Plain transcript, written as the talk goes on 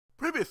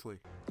previously.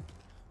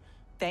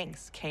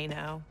 Thanks,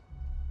 Kano,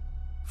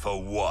 For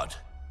what?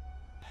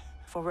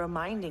 for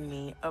reminding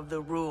me of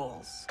the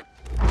rules.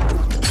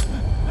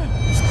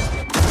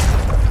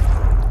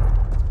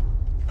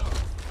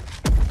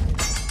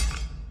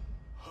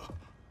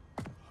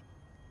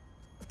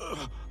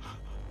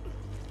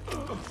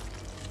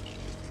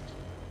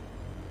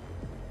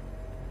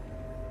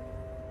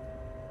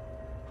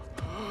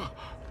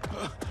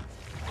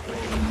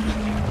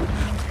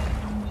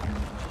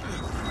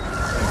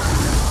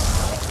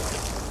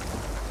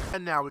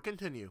 And now we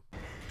continue.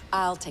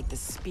 I'll take the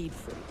speed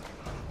fruit.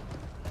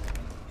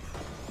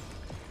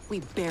 We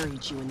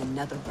buried you in the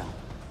Neitherrealm.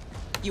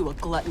 You a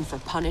glutton for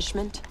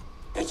punishment?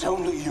 It's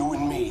only you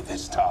and me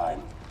this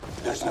time.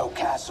 There's no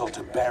castle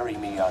to bury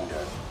me under.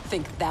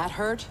 Think that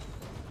hurt?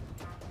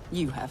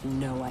 You have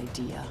no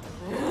idea.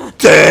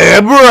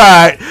 Damn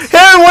right!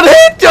 Hey everyone,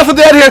 hey, Jax and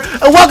Jacci here,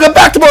 and welcome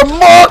back to more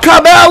Mortal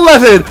Kombat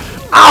 11!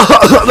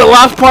 Oh, the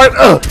last part,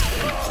 oh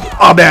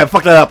man,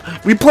 fuck that up.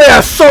 We play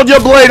as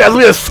Sonya Blade as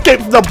we escape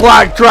from the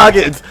Black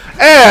Dragons,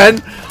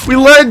 and we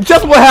learn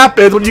just what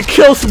happens when you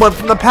kill someone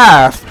from the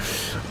past.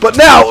 But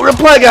now, we're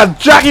playing as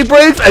Jacci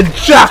Briggs and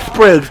Jax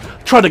Briggs,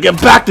 trying to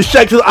get back to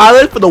Shanks'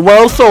 Island for the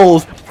World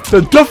Souls.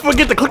 So don't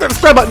forget to click that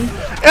subscribe button,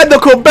 and the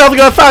cool bell to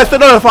get outside so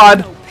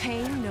notified.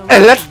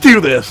 And let's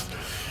do this.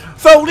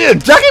 So yeah,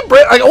 Jacci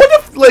Briggs, like, I wonder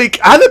if, like,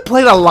 I haven't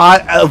played a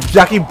lot of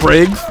Jacci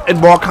Briggs in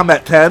Mortal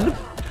Kombat 10,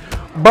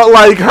 but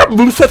like, her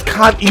moveset's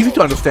kind of easy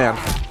to understand.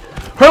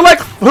 Her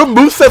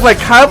moveset's like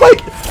kind of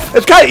like,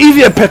 it's kind of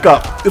easy to pick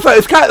up. It's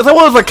like one of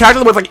those like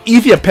characters where it's like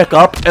easy to pick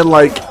up and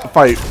like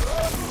fight.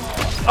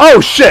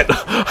 Oh shit!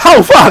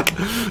 Oh fuck!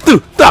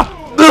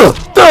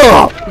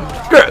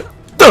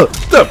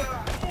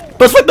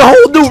 But it's like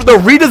the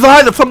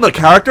redesign of some of the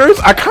characters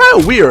are kind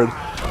of weird.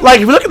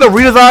 Like, if you look at the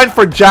redesign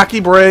for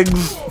Jacci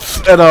Briggs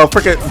and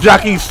frickin'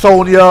 Jacci,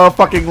 Sonya,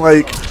 fucking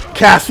like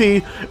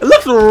Cassie, it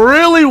looks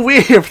really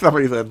weird for some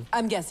reason.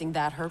 I'm guessing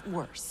that hurt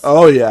worse.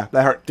 Oh yeah,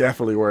 that hurt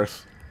definitely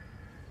worse.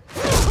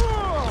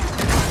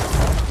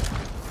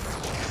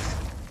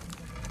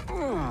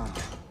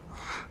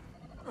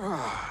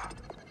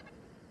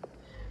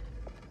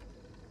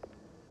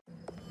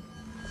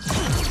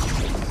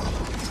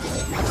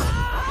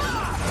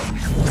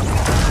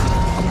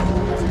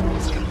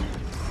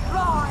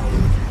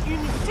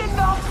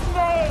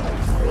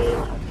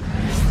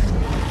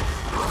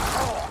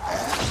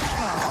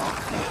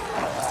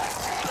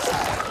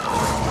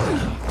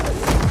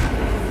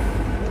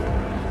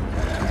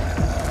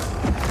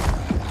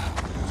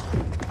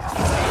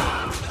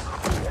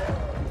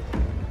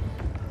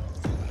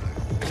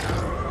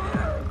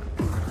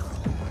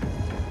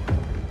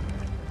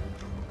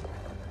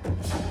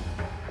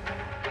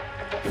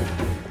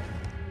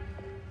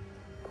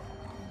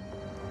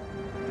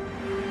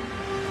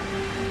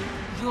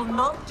 You'll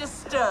not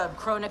disturb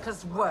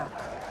Kronika's work.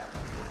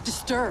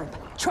 Disturb.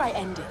 Try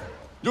ending.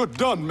 You're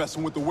done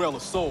messing with the Well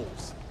of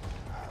Souls.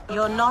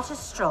 You're not as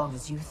strong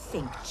as you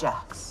think,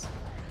 Jax.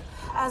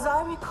 As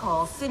I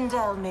recall,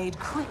 Sindel made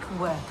quick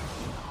work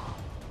of you.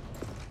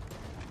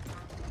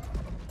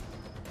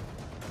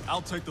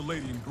 I'll take the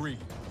lady in green.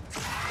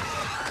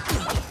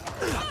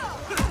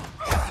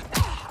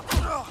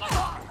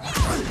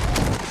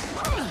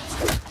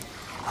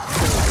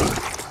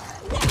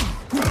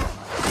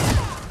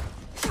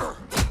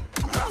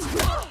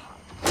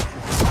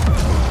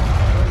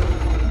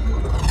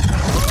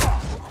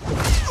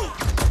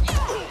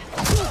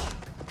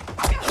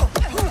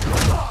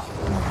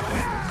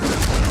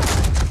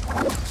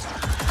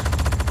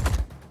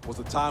 Was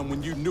a time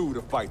when you knew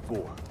to fight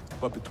for.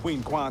 But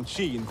between Quan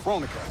Chi and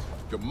Kronika,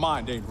 your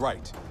mind ain't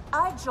right.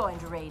 I joined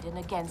Raiden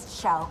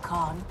against Shao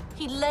Kahn.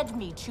 He led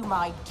me to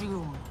my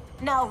doom.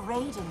 Now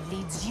Raiden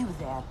leads you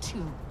there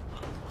too.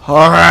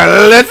 Alright,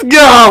 let's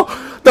go!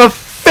 The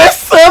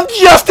Fists of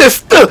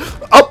Justice!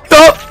 Up,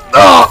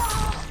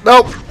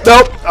 nope,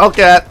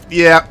 okay,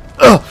 yeah.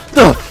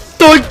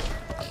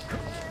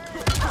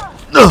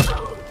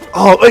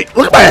 Oh, wait,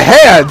 look at my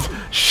hands!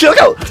 Shit,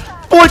 look out!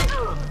 Boy!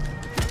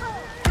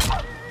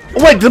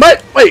 Wait,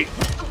 wait!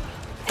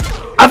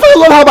 I fucking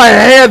love how my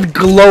hands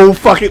glow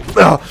fucking...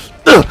 I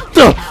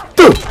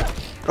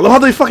love how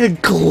they fucking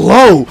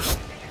glow!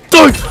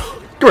 Come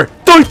here,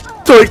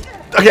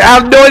 okay, I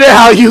have no idea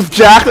how to use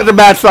Jax on the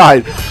bad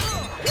side.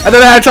 And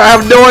then I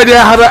have no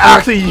idea how to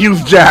actually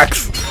use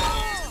Jax.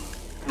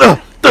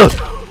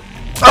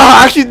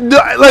 Actually, no,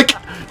 like...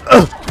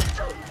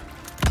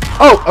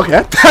 Oh,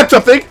 okay, that's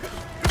something.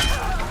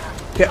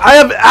 Okay, I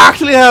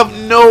actually have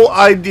no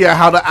idea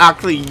how to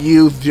actually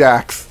use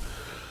Jax.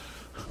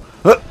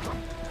 Come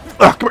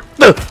here.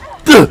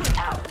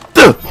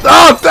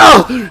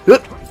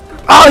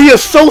 Oh, he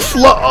is so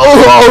slow.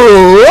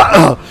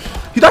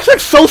 He's actually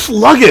like, so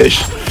sluggish.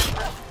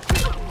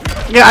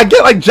 Yeah, I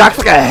get like Jax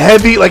like a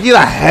heavy, like he's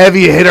a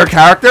heavy hitter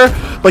character,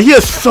 but he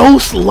is so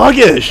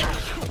sluggish.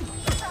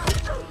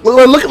 Look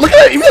at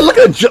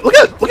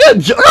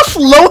how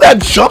slow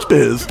that jump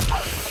is.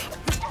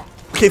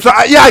 Okay, so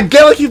yeah, I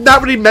get like he's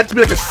not really meant to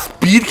be like a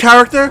speed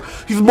character.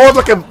 He's more of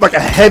like a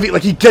heavy,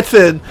 like he gets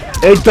in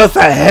and he does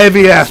that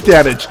heavy ass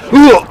damage.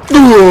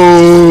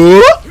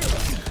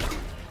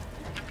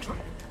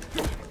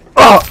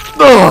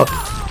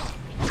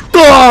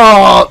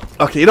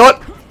 Okay, you know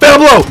what?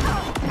 Fatal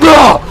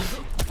blow.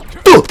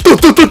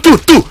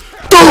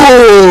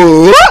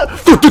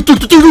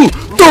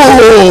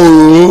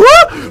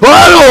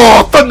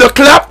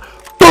 Thunderclap.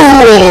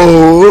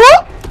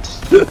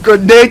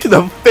 Grenade to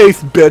the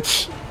face,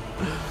 bitch.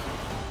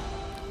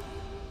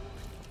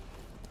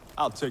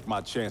 I'll take my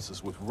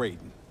chances with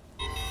Raiden.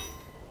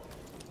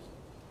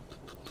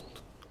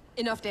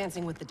 Enough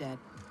dancing with the dead.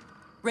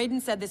 Raiden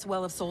said this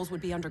Well of Souls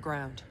would be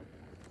underground.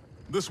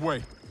 This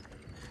way.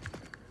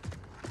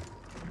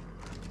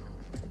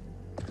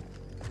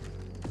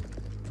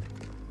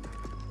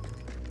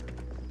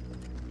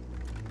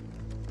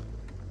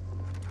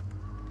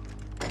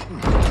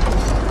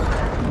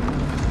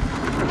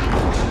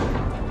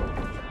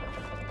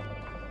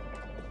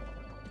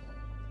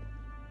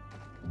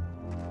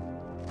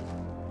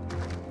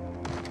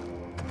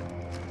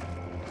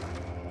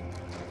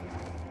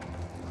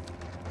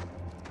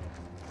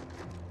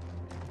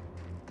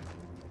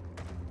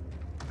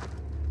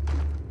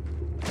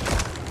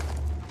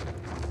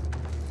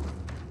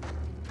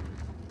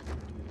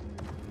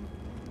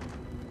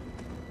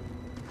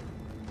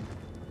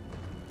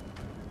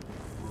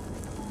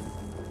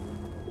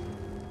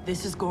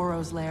 This is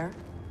Goro's lair?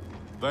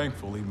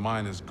 Thankfully,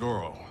 mine is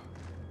Goro.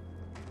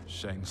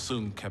 Shang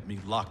Tsung kept me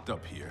locked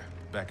up here,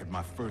 back at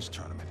my first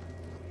tournament.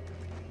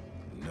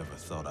 Never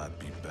thought I'd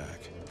be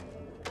back.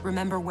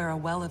 Remember where a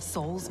Well of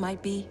Souls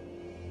might be?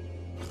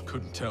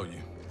 Couldn't tell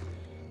you.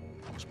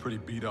 I was pretty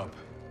beat up.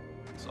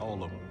 It's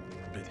all a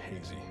bit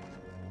hazy.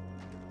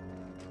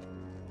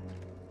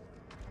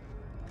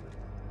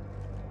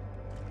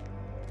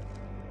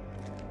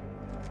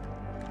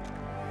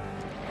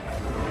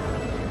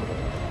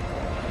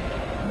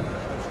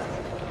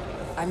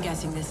 I'm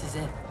guessing this is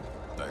it.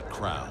 That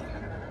crown.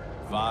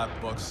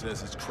 $5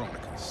 says it's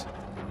Kronika's.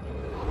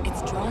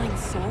 It's drawing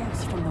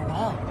souls from the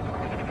well.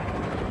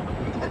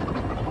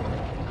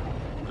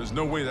 There's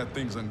no way that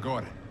thing's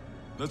unguarded.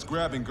 Let's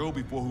grab and go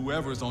before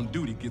whoever's on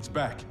duty gets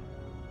back.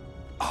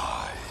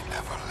 I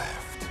never left.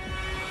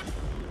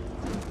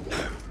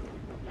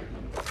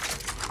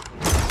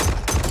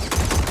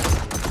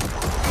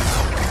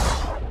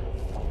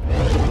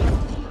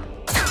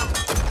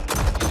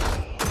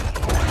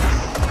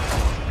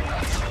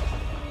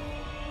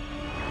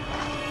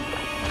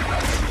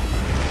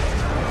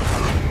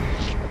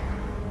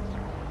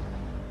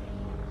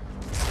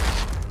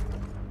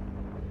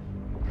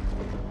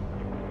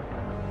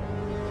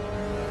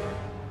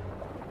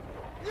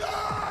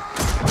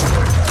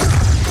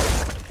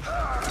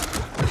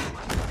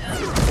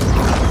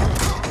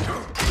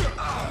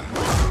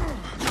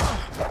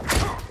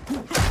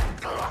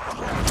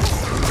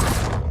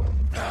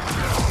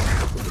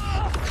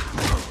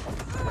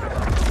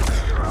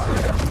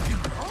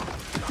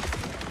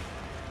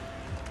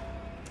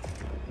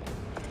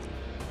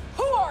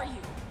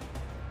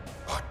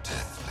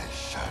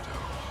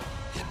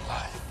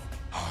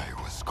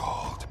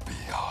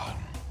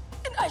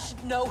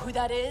 Know who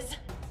that is?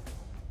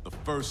 The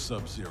first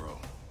Sub-Zero.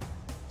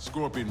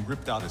 Scorpion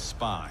ripped out his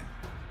spine.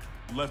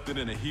 Left it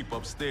in a heap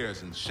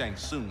upstairs in Shang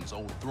Tsung's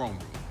old throne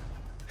room.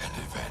 An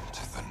event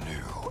the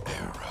new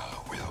era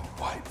will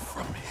wipe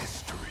from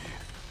history.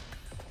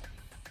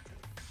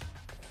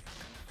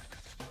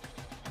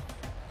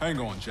 Hang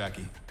on,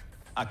 Jackie.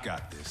 I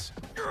got this.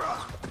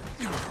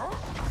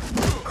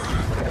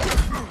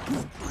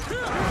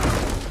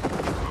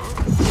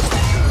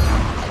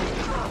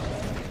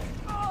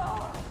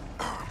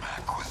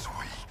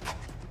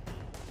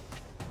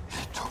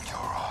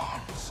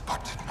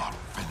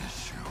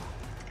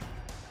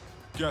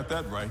 Got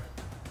that right.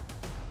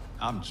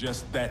 I'm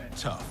just that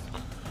tough.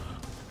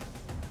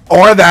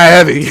 Or that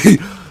heavy.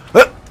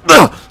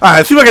 Alright,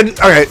 let's see if I can.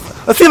 Okay,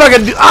 let's see if I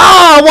can do.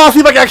 I want to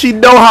see if I can actually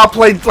know how to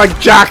play like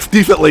Jax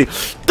decently.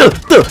 Oh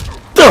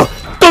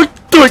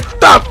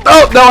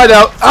no, I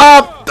don't.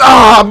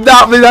 I'm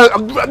not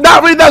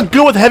really that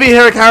good with heavy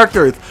hair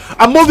characters.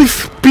 I'm more of a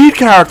speed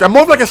character. I'm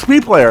more of like a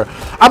speed player.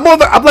 I'm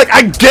like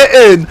I get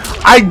in,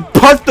 I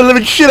punch the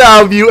living shit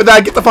out of you, and then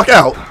I get the fuck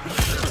out.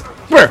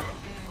 Where?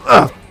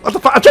 What the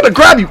fuck? I'm trying to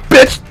grab you,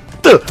 bitch!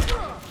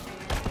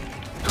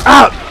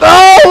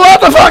 Oh,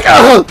 what the fuck?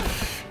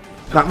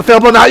 Not the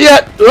fail blow, not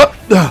yet!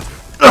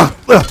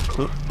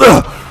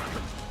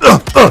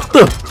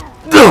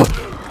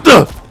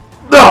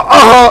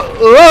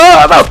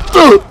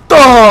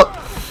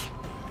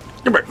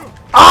 Come here.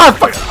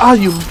 Fuck!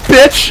 You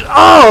bitch!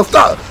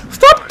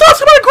 Stop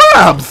touching my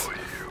grabs!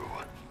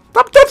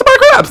 Stop touching my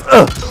grabs!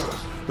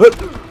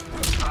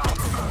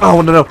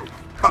 Oh, no.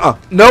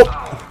 Nope.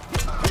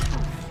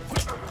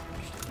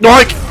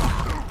 Noik!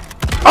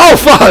 Oh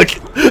fuck!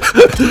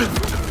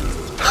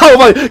 Oh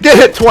my! Get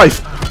hit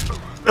twice!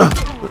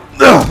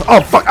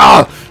 Oh fuck!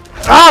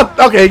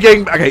 Okay,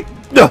 getting okay.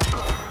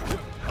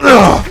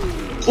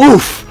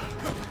 Oof!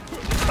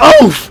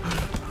 Oof!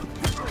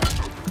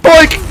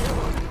 Boink!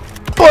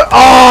 Boink!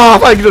 Oh!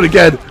 I can do it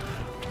again.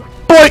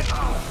 Boink!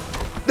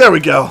 There we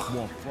go.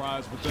 Want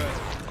fries with that?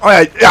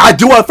 Alright, yeah, I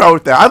do want to fry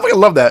with that. I fucking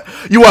love that.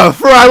 You want to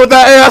fry with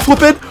that ass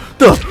whooping?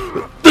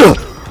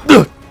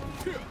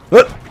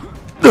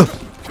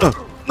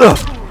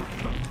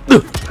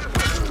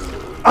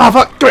 Ah,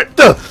 fuck. Come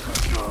here.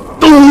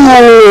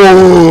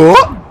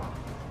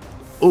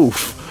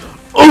 Oof.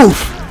 Oof.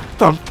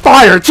 It's on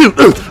fire, too.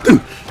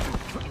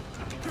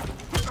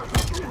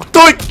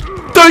 Doink!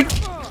 Doink!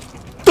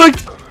 Doink!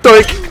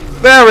 Doink!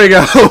 There we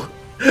go.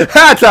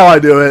 That's how I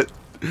do it.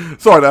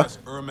 Sorta.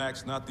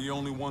 Ermac's not the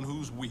only one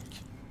who's weak.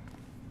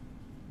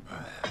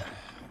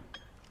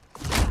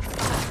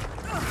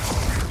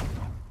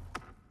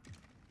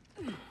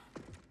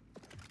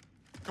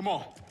 Come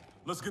on,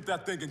 let's get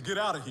that thing and get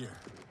out of here.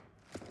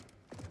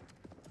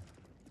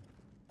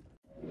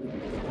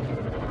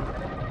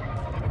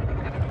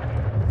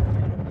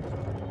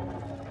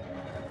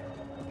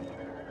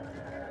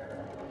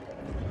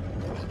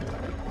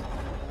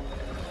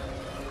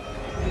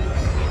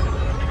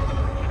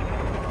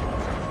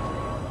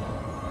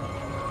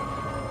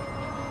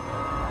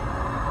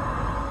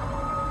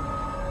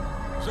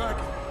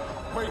 Jackie,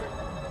 wait.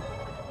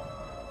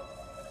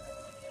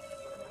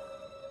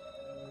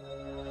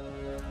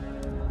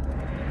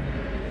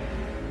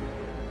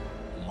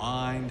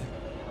 Mind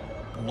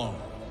blown.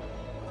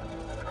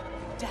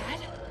 Dad?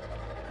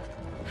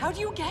 How'd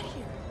you get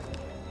here?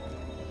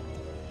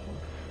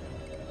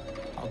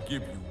 I'll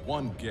give you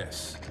one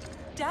guess.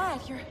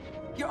 Dad,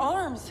 your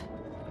arms.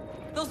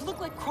 Those look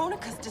like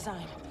Kronika's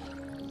design.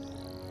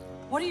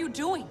 What are you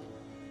doing?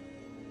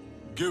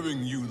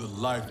 Giving you the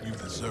life you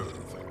deserve.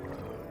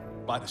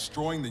 By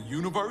destroying the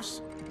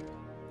universe,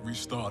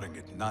 restarting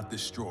it, not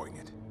destroying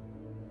it.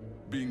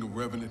 Being a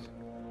revenant,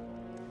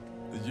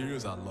 the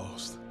years I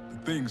lost, the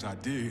things I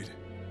did.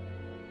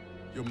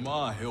 Your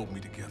ma held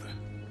me together,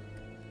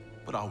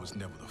 but I was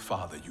never the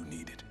father you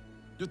needed.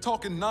 You're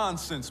talking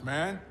nonsense,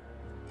 man.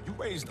 You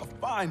raised a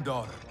fine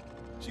daughter.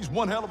 She's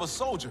one hell of a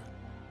soldier.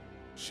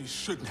 She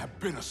shouldn't have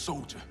been a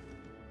soldier.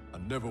 I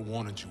never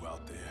wanted you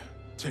out there,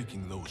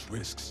 taking those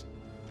risks.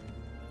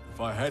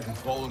 If I hadn't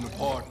fallen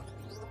apart,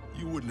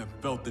 you wouldn't have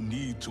felt the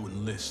need to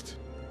enlist.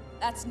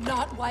 That's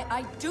not why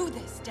I do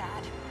this,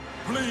 Dad.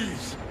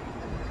 Please!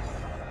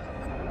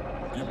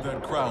 Give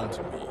that crown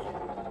to me.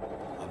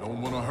 I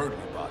don't want to hurt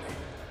anybody.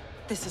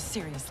 This is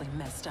seriously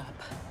messed up.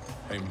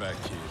 Hang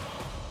back, kid.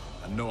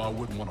 I know I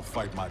wouldn't want to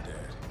fight my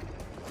dad.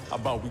 How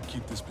about we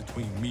keep this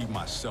between me,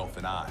 myself,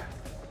 and I?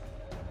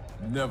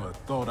 Never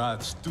thought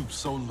I'd stoop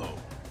so low.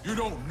 You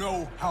don't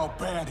know how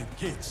bad it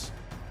gets.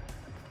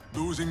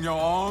 Losing your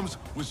arms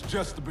was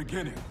just the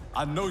beginning.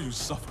 I know you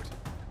suffered.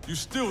 You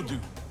still do.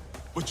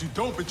 But you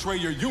don't betray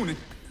your unit.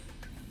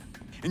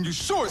 And you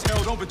sure as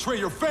hell don't betray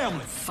your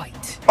family.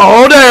 Fight.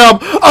 Oh damn!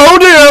 Oh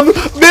damn!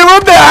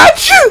 Mirror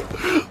match!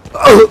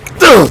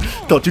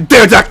 Don't you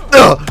dare, Jack!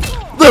 Come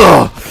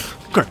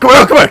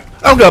here!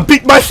 I'm gonna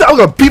beat myself. I'm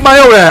gonna beat my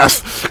own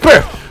ass. Come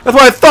here. That's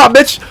what I thought,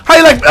 bitch. How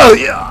you like? Oh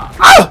yeah!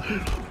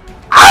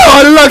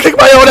 I love kicking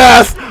my own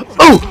ass.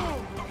 Come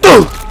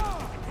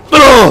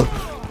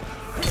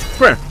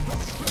here.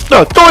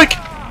 Doink!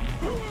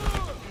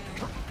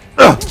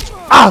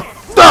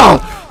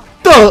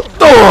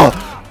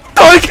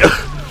 Doink!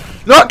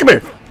 No, come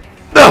here.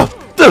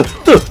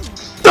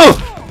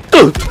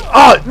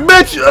 Ah,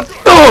 bitch!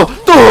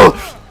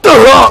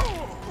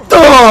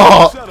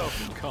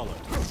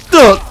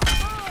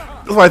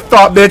 That's what I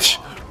thought, bitch.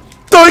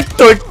 Doink,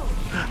 doink.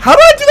 How do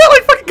I do that?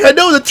 Like fucking, I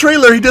know in the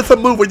trailer he did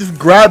some move where he just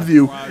grabs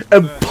you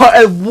and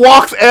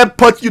walks and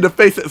punches you in the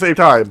face at the same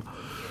time.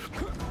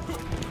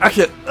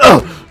 Actually,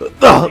 damn.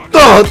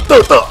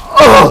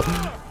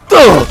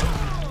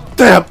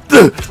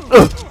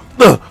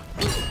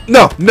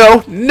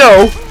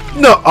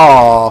 No.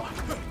 Aww.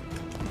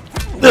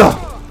 No.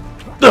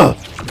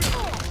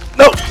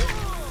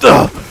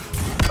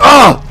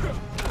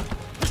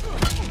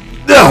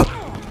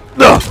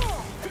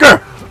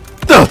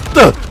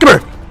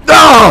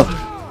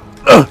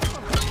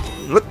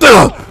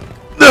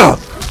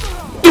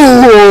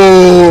 Come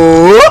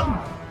here.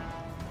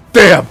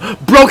 Damn.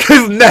 Broke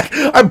his neck.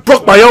 I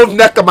broke my own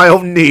neck on my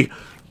own knee.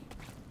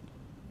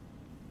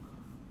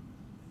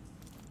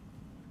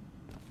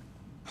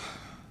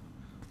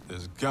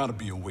 There's gotta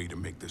be a way to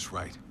make this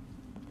right.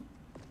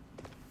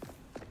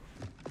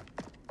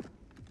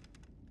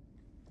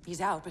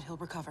 He's out, but he'll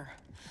recover.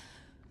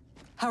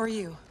 How are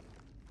you?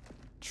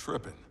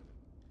 Tripping.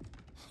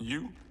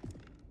 You?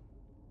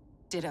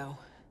 Ditto.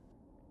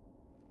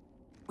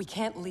 We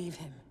can't leave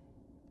him.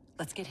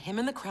 Let's get him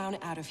and the crown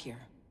out of here.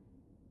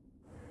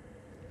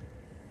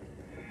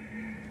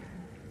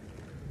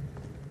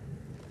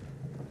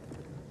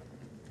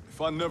 If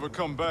I never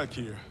come back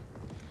here,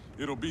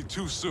 it'll be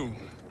too soon.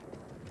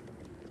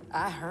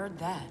 I heard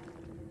that.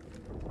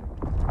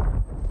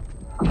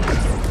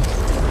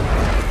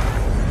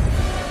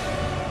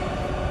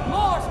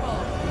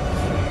 Mortal!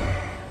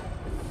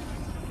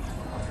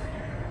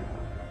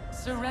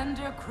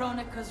 Surrender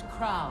Kronika's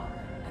crown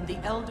and the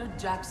elder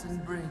Jax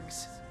and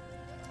Briggs.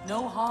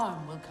 No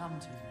harm will come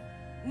to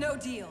you. No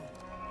deal.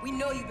 We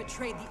know you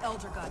betrayed the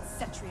Elder God,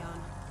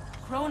 Cetrion.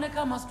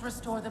 Kronika must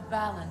restore the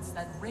balance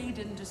that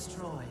Raiden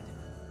destroyed.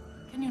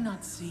 Can you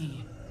not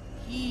see?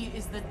 He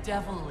is the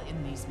devil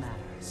in these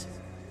matters.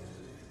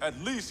 At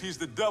least he's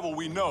the devil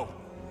we know.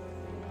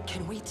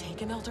 Can we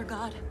take an Elder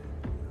God?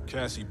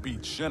 Cassie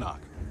beat Shinnok.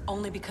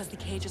 Only because the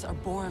cages are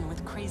born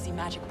with crazy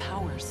magic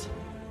powers.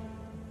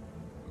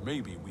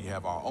 Maybe we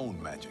have our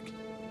own magic.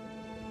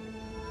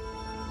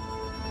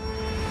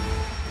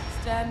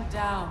 Stand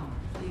down,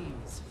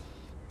 please.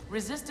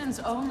 Resistance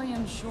only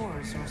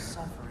ensures your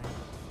suffering.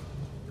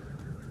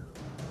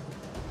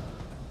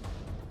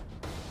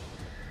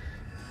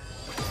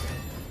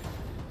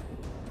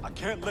 I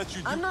can't let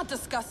you do— I'm not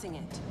discussing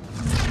it.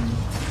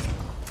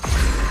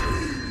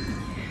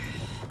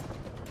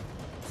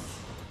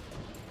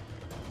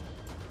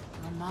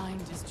 Your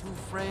mind is too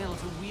frail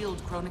to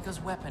wield Kronika's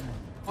weapon.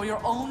 For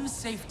your own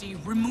safety,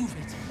 remove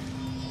it.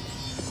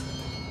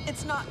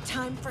 It's not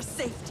time for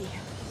safety.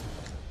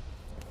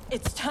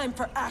 It's time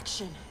for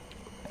action.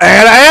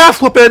 And ass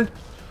whooping.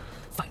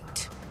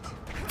 Fight.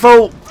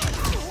 So,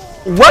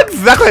 what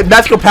exactly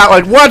magical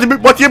power? Like,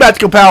 what's your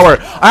magical power?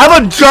 I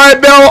have a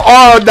giant metal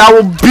arm that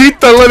will beat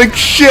the living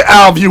shit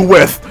out of you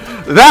with.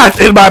 That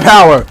is my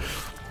power.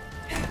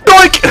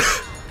 Doink!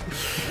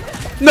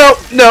 No,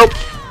 no.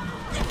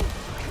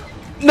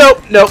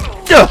 No, no.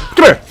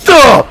 Come here.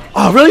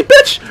 Oh, really,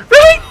 bitch?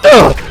 Really?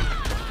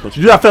 Don't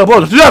you do that fail blow.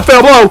 Don't you do that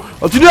fail blow.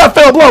 Don't you do that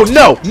fail blow.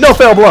 No, no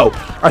fail blow.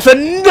 I said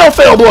no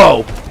fail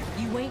blow.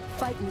 You ain't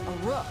fighting a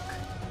rook.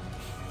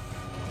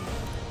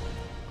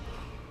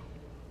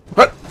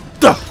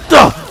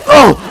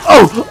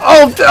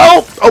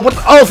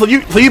 So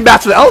you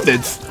master the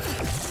elements.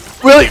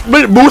 Really?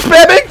 Moose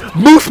spamming?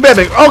 Moose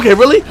spamming. Okay,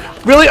 really?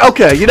 Really?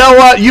 Okay, you know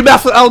what? You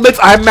master the elements,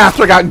 I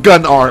master got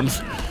gun arms.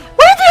 Where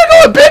do you think you're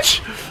going,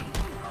 bitch?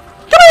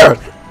 Come here!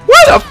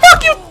 Where the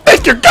fuck you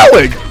think you're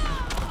going?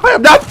 I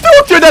am not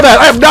through with you, that man!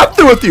 I am not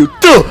through with you!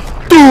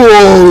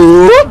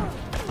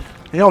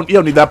 You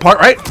don't need that part,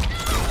 right?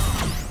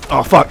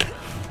 Oh, fuck.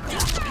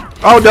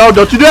 Oh, no,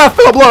 don't you do that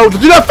fail blow! Don't you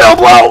do that fail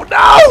blow!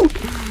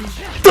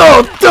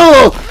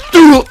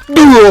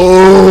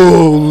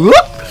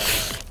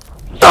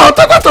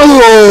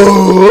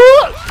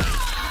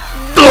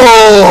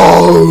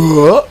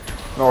 No!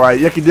 Alright,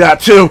 you can do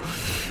that too.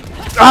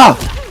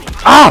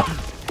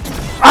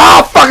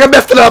 Fuck, I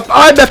messed it up.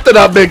 I messed it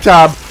up big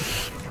time.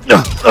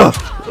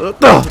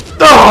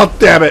 Oh,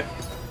 damn it.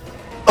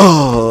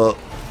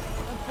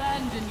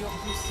 Abandon your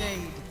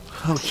crusade.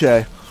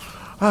 Okay.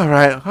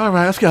 Alright,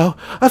 let's go.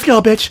 Let's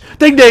go, bitch.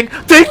 Ding ding.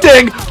 Ding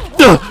ding.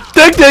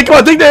 Ding ding. Come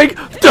on, ding ding.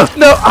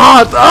 No.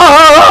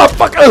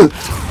 Fuck. Come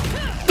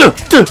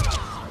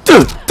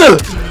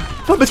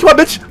on,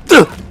 bitch.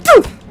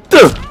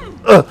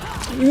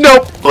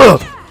 Nope.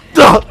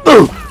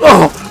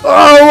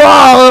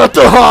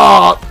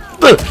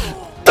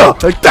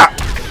 Like that.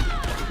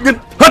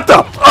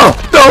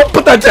 Don't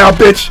put that down,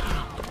 bitch.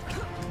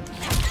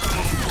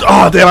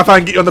 Oh, damn, I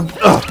finally get you on the.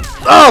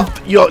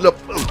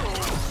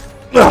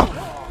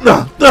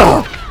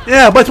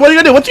 Yeah, but what are you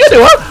gonna do? What you gonna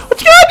do, huh?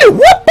 What you gonna do?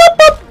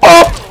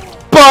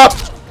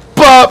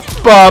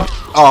 Bop.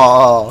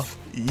 Oh,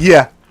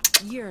 yeah.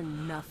 You're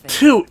nothing.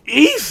 Too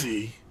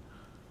easy.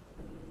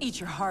 Eat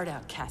your heart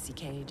out, Cassie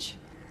Cage.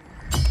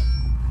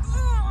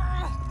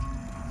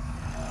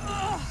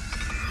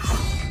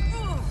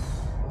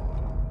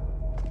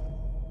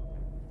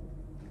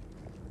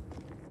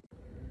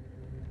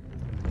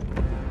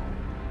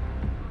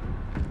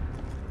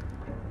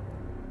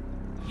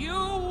 You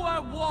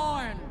were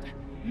warned.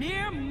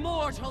 Mere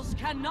mortals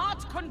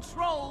cannot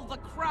control the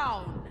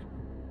crown.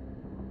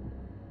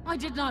 I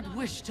did not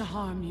wish to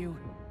harm you,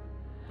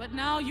 but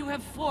now you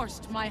have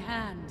forced my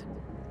hand.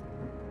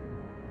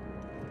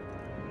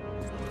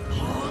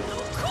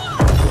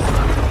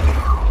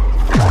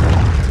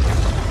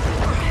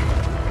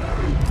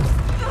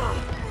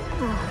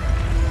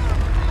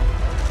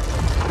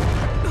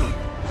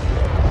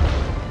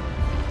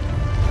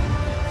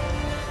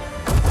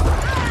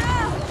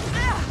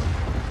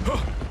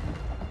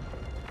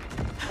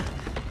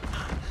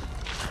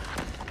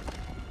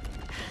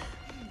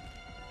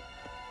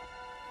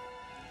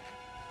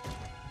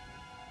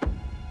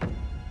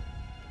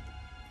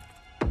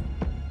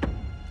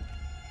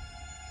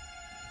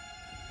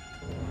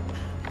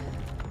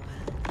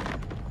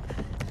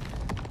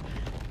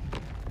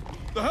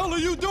 The hell are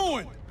you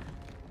doing?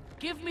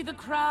 Give me the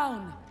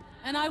crown,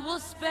 and I will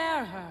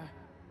spare her.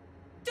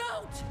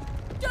 Don't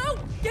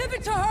give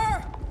it to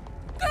her!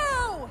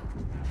 Go!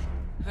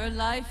 Her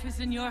life is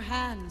in your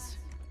hands.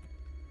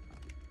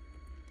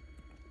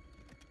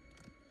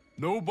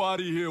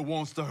 Nobody here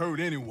wants to hurt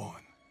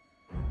anyone.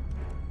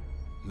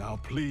 Now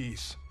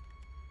please,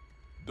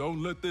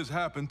 don't let this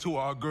happen to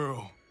our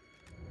girl.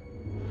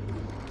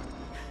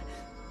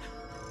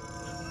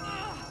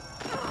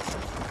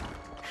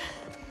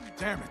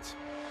 Damn it.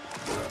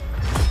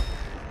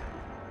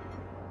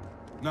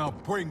 Now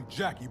bring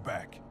Jackie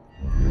back.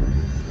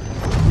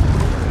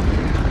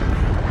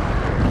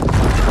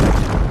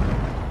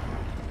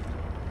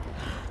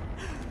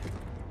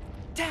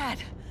 Dad!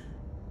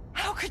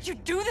 did you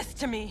do this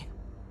to me?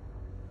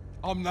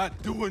 I'm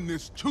not doing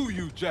this to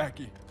you,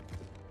 Jackie.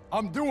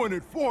 I'm doing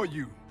it for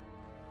you.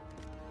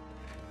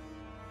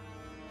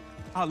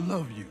 I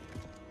love you.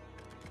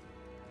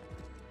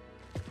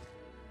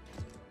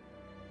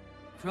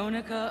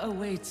 Kronika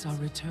awaits our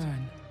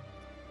return.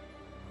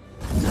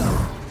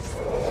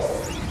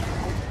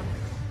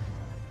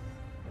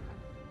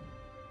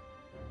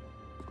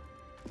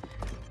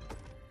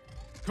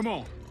 Come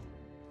on.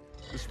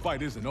 This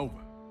fight isn't over.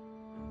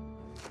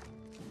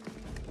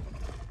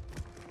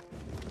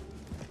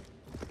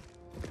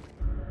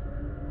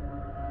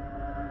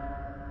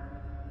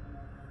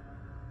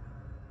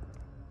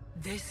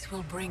 This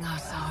will bring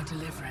us our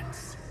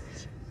deliverance.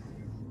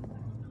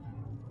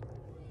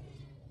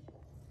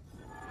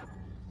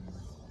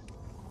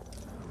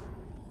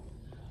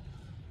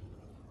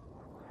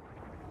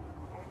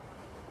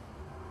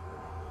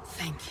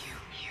 Thank you.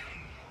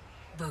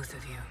 Both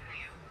of you.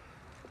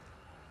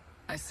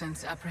 I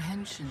sense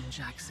apprehension,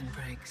 Jax and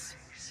Briggs.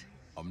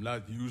 I'm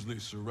not usually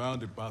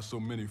surrounded by so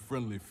many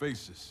friendly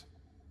faces.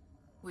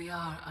 We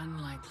are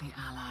unlikely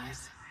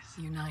allies,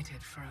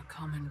 united for a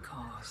common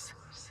cause.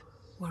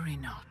 Worry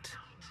not.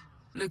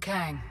 Liu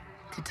Kang,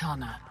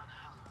 Kitana,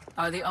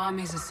 are the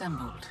armies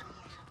assembled?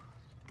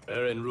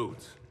 They're en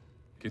route.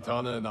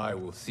 Kitana and I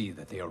will see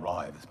that they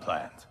arrive as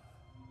planned.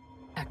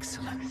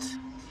 Excellent.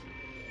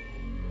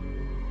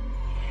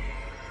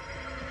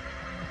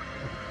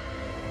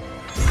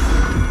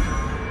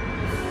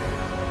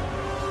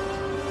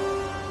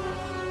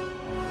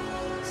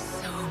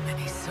 So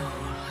many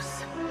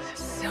souls,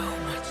 so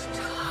much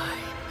time.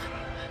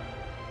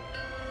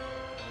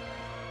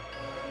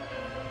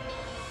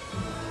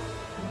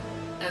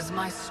 As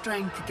my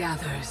strength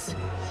gathers,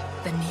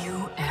 the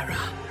new era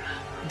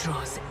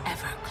draws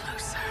ever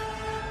closer.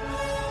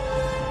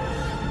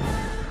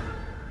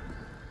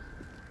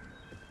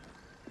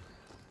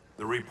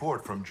 The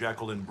report from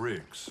Jacqueline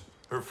Briggs.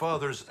 Her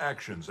father's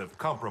actions have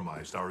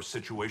compromised our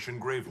situation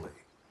gravely.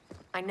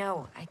 I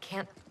know. I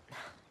can't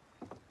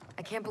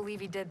believe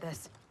he did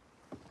this.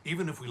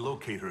 Even if we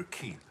locate her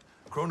keep,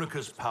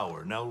 Kronika's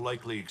power now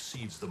likely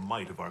exceeds the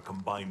might of our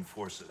combined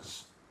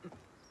forces.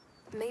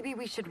 Maybe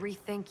we should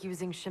rethink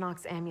using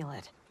Shinnok's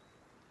amulet.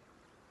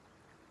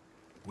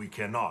 We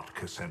cannot,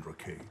 Cassandra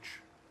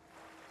Cage.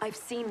 I've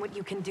seen what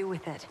you can do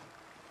with it.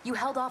 You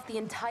held off the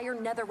entire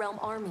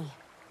Netherrealm army.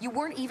 You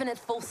weren't even at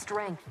full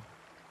strength.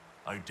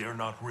 I dare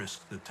not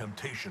risk the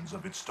temptations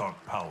of its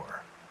dark power.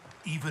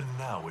 Even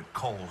now it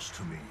calls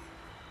to me.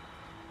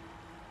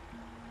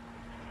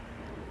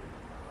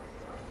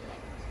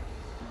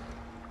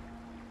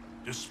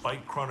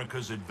 Despite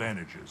Kronika's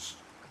advantages,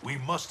 we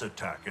must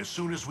attack as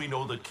soon as we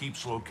know the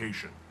keep's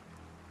location.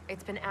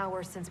 It's been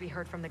hours since we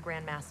heard from the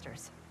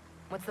Grandmasters.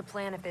 What's the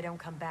plan if they don't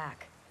come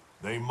back?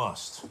 They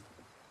must,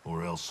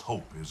 or else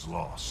hope is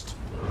lost.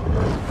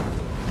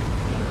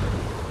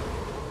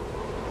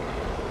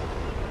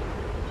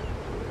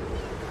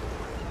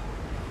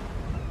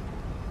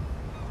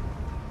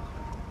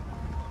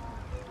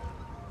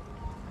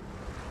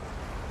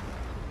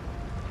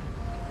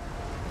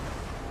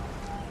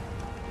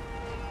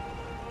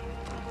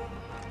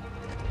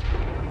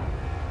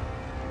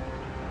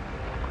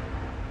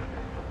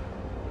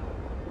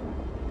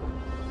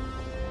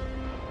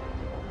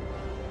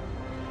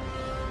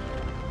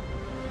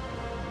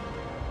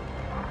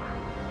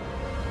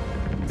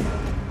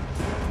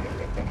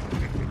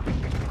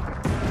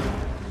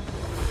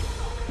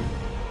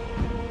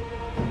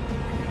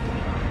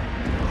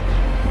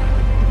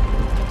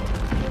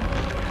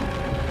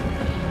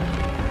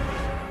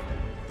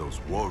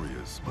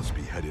 Warriors must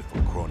be headed for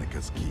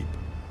Kronika's keep.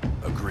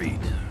 Agreed.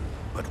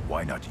 But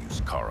why not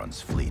use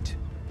Charon's fleet?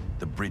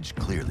 The bridge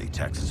clearly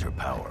taxes her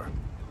power.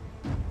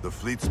 The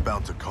fleet's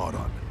bound to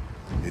Charon.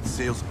 It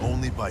sails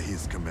only by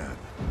his command.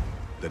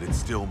 That it's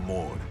still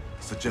moored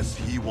suggests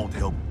he won't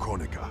help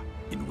Kronika.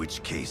 In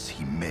which case,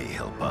 he may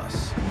help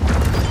us.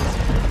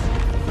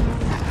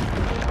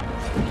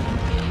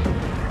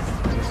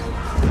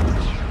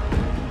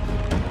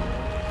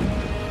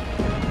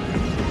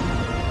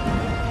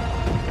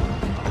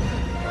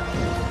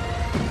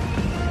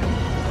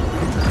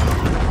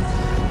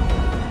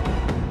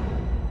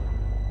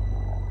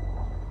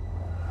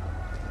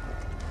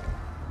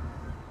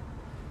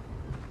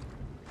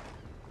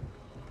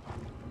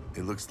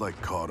 It looks like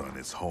Charon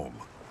is home.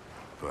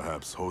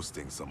 Perhaps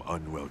hosting some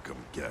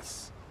unwelcome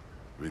guests.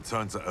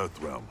 Return to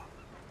Earthrealm.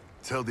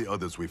 Tell the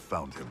others we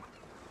found him.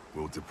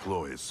 We'll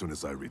deploy as soon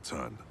as I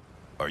return.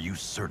 Are you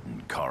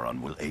certain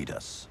Charon will aid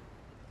us?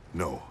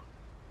 No,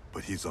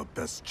 but he's our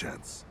best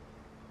chance.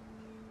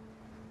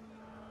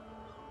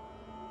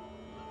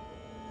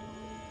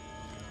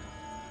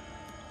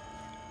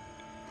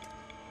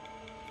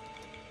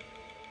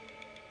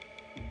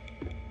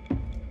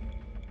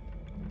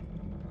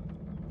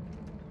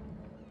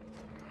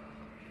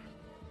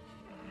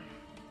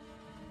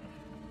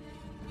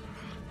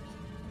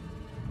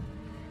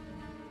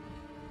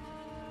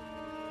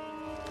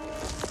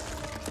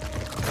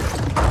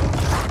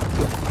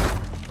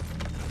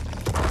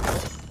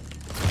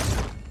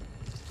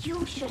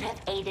 You should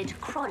have aided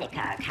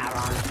Kronika,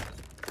 Charon.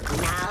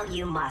 Now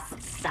you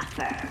must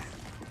suffer.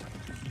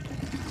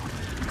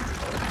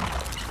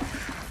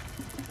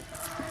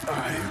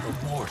 I am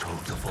immortal,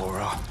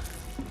 Devora.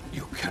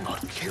 You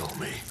cannot kill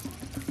me.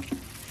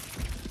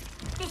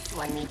 This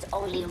one needs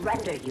only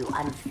render you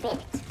unfit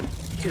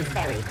to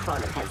ferry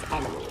Kronika's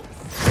enemies.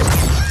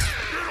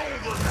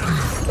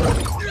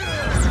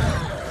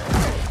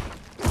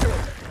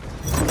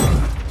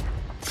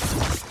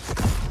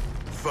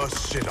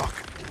 First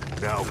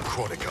Shinnok, now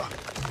Kronika.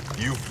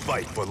 You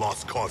fight for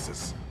lost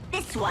causes.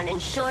 This one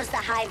ensures the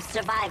Hive's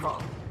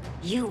survival.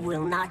 You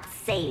will not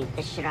save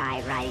the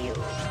Shirai Ryu.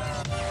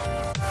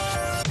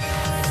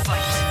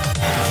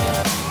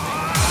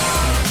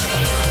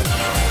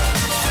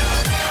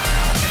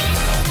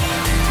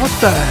 What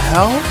the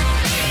hell?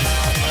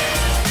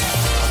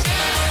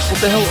 What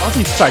the hell are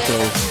these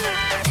psychos?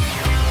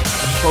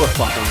 Color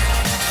flopping.